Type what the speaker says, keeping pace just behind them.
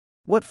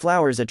What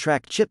flowers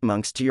attract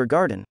chipmunks to your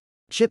garden?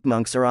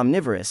 Chipmunks are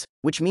omnivorous,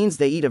 which means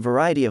they eat a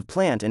variety of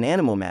plant and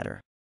animal matter.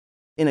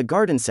 In a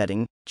garden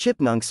setting,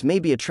 chipmunks may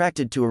be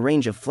attracted to a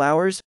range of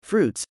flowers,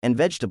 fruits, and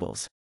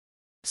vegetables.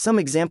 Some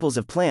examples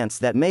of plants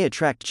that may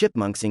attract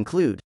chipmunks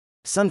include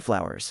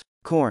sunflowers,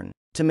 corn,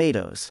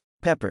 tomatoes,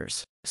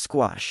 peppers,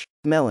 squash,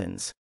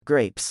 melons,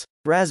 grapes,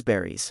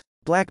 raspberries,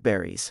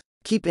 blackberries.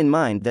 Keep in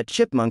mind that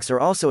chipmunks are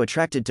also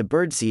attracted to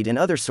birdseed and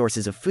other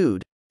sources of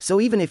food, so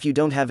even if you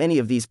don't have any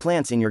of these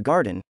plants in your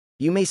garden,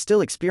 you may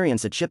still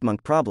experience a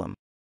chipmunk problem.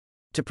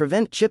 To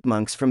prevent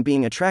chipmunks from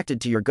being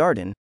attracted to your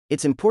garden,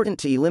 it's important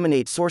to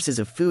eliminate sources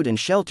of food and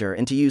shelter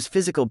and to use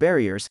physical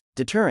barriers,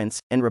 deterrents,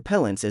 and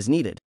repellents as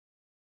needed.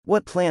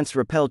 What plants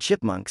repel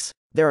chipmunks?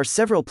 There are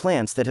several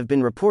plants that have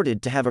been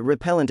reported to have a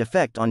repellent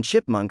effect on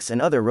chipmunks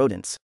and other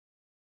rodents.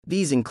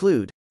 These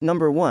include: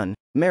 number 1,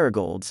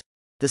 marigolds.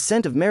 The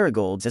scent of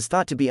marigolds is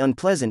thought to be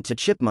unpleasant to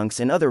chipmunks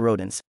and other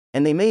rodents,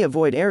 and they may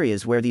avoid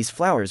areas where these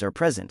flowers are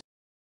present.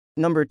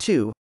 Number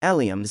 2,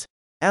 alliums.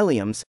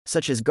 Alliums,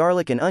 such as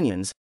garlic and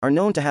onions, are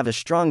known to have a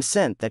strong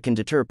scent that can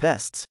deter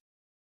pests.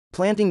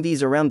 Planting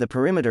these around the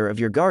perimeter of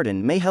your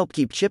garden may help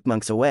keep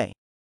chipmunks away.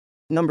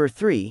 Number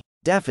 3,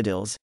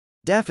 daffodils.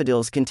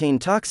 Daffodils contain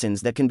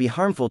toxins that can be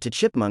harmful to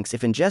chipmunks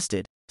if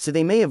ingested, so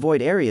they may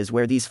avoid areas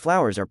where these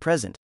flowers are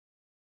present.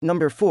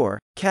 Number 4,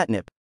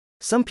 catnip.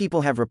 Some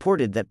people have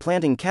reported that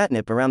planting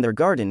catnip around their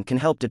garden can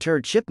help deter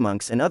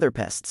chipmunks and other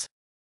pests.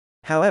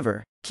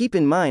 However, keep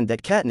in mind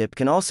that catnip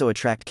can also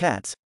attract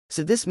cats,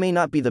 so this may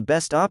not be the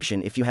best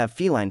option if you have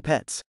feline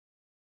pets.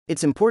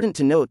 It's important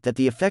to note that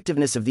the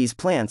effectiveness of these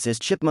plants as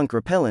chipmunk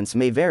repellents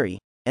may vary,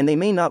 and they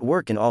may not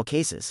work in all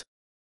cases.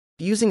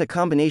 Using a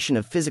combination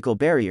of physical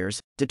barriers,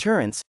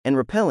 deterrents, and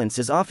repellents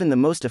is often the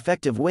most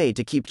effective way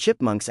to keep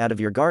chipmunks out of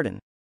your garden.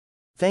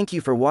 Thank you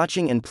for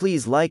watching, and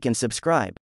please like and subscribe.